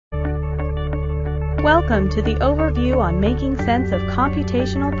Welcome to the overview on making sense of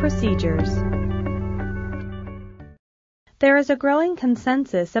computational procedures. There is a growing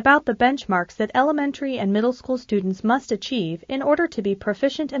consensus about the benchmarks that elementary and middle school students must achieve in order to be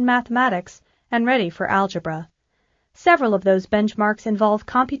proficient in mathematics and ready for algebra. Several of those benchmarks involve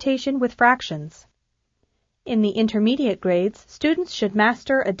computation with fractions. In the intermediate grades, students should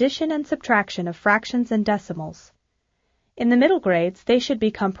master addition and subtraction of fractions and decimals. In the middle grades, they should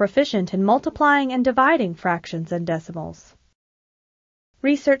become proficient in multiplying and dividing fractions and decimals.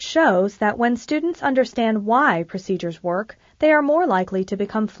 Research shows that when students understand why procedures work, they are more likely to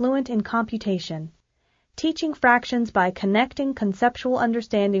become fluent in computation. Teaching fractions by connecting conceptual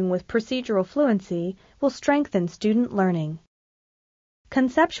understanding with procedural fluency will strengthen student learning.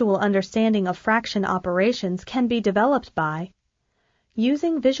 Conceptual understanding of fraction operations can be developed by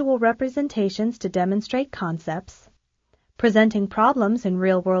using visual representations to demonstrate concepts, presenting problems in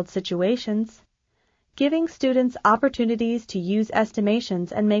real-world situations, giving students opportunities to use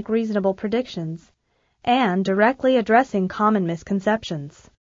estimations and make reasonable predictions, and directly addressing common misconceptions.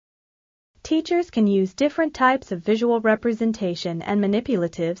 Teachers can use different types of visual representation and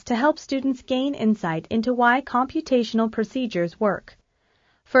manipulatives to help students gain insight into why computational procedures work.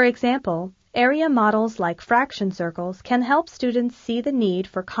 For example, area models like fraction circles can help students see the need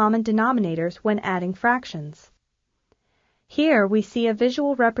for common denominators when adding fractions. Here we see a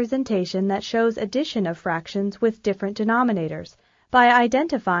visual representation that shows addition of fractions with different denominators by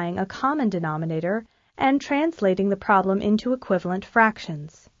identifying a common denominator and translating the problem into equivalent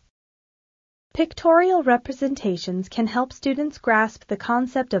fractions. Pictorial representations can help students grasp the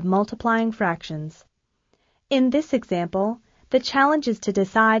concept of multiplying fractions. In this example, the challenge is to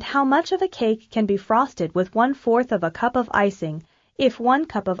decide how much of a cake can be frosted with 1/4 of a cup of icing if 1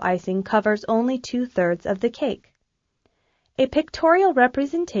 cup of icing covers only 2/3 of the cake. A pictorial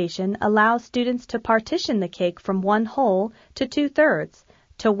representation allows students to partition the cake from 1 whole to 2/3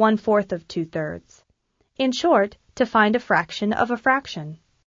 to 1/4 of 2/3. In short, to find a fraction of a fraction.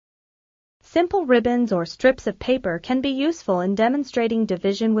 Simple ribbons or strips of paper can be useful in demonstrating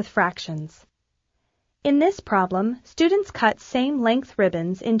division with fractions. In this problem, students cut same-length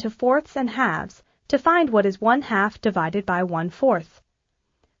ribbons into fourths and halves to find what is 1/2 divided by 1/4.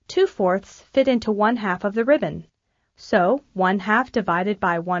 2/4 fit into 1/2 of the ribbon. So, 1/2 divided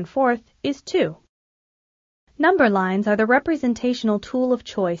by 1/4 is 2. Number lines are the representational tool of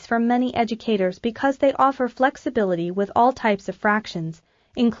choice for many educators because they offer flexibility with all types of fractions,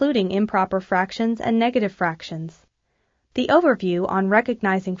 including improper fractions and negative fractions. The overview on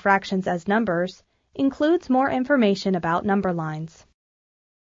recognizing fractions as numbers includes more information about number lines.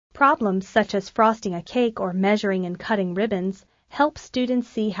 Problems such as frosting a cake or measuring and cutting ribbons help students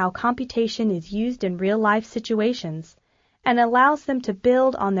see how computation is used in real-life situations and allows them to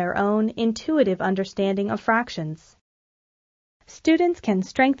build on their own intuitive understanding of fractions. Students can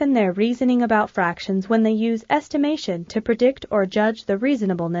strengthen their reasoning about fractions when they use estimation to predict or judge the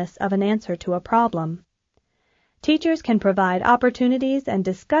reasonableness of an answer to a problem. Teachers can provide opportunities and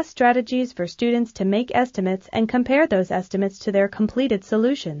discuss strategies for students to make estimates and compare those estimates to their completed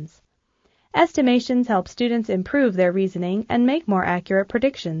solutions. Estimations help students improve their reasoning and make more accurate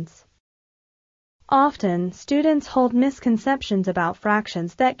predictions. Often, students hold misconceptions about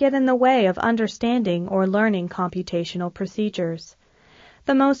fractions that get in the way of understanding or learning computational procedures.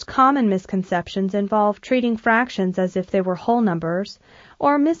 The most common misconceptions involve treating fractions as if they were whole numbers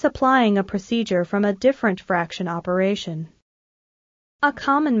or misapplying a procedure from a different fraction operation. A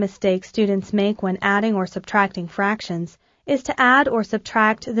common mistake students make when adding or subtracting fractions is to add or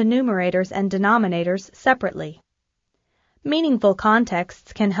subtract the numerators and denominators separately. Meaningful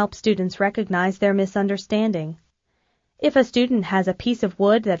contexts can help students recognize their misunderstanding. If a student has a piece of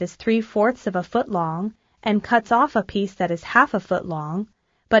wood that is 3/4 of a foot long and cuts off a piece that is 1/2 a foot long,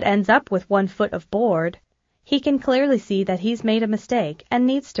 but ends up with 1 foot of board, he can clearly see that he's made a mistake and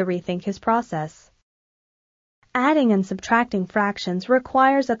needs to rethink his process. Adding and subtracting fractions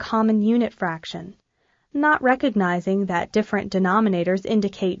requires a common unit fraction. Not recognizing that different denominators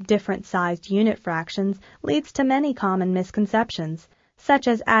indicate different-sized unit fractions leads to many common misconceptions, such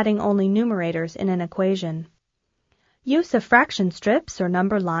as adding only numerators in an equation. Use of fraction strips or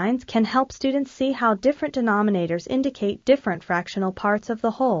number lines can help students see how different denominators indicate different fractional parts of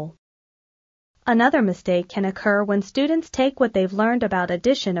the whole. Another mistake can occur when students take what they've learned about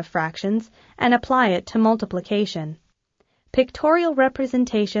addition of fractions and apply it to multiplication. Pictorial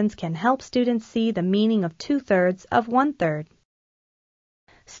representations can help students see the meaning of 2/3 of 1/3.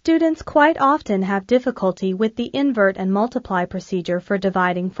 Students quite often have difficulty with the invert and multiply procedure for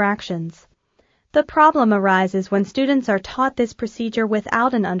dividing fractions. The problem arises when students are taught this procedure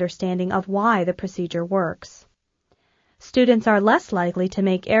without an understanding of why the procedure works. Students are less likely to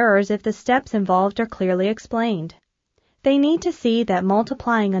make errors if the steps involved are clearly explained. They need to see that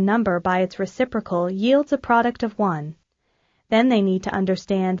multiplying a number by its reciprocal yields a product of 1. Then they need to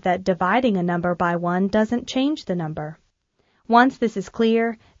understand that dividing a number by 1 doesn't change the number. Once this is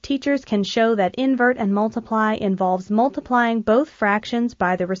clear, teachers can show that invert and multiply involves multiplying both fractions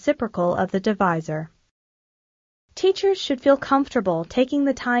by the reciprocal of the divisor. Teachers should feel comfortable taking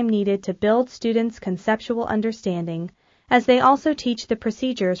the time needed to build students' conceptual understanding, as they also teach the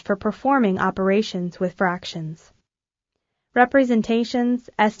procedures for performing operations with fractions. Representations,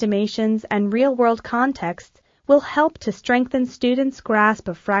 estimations, and real-world contexts will help to strengthen students' grasp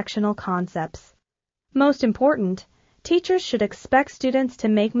of fractional concepts. Most important, teachers should expect students to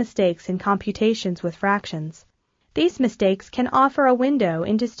make mistakes in computations with fractions. These mistakes can offer a window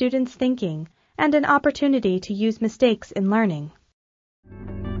into students' thinking and an opportunity to use mistakes in learning.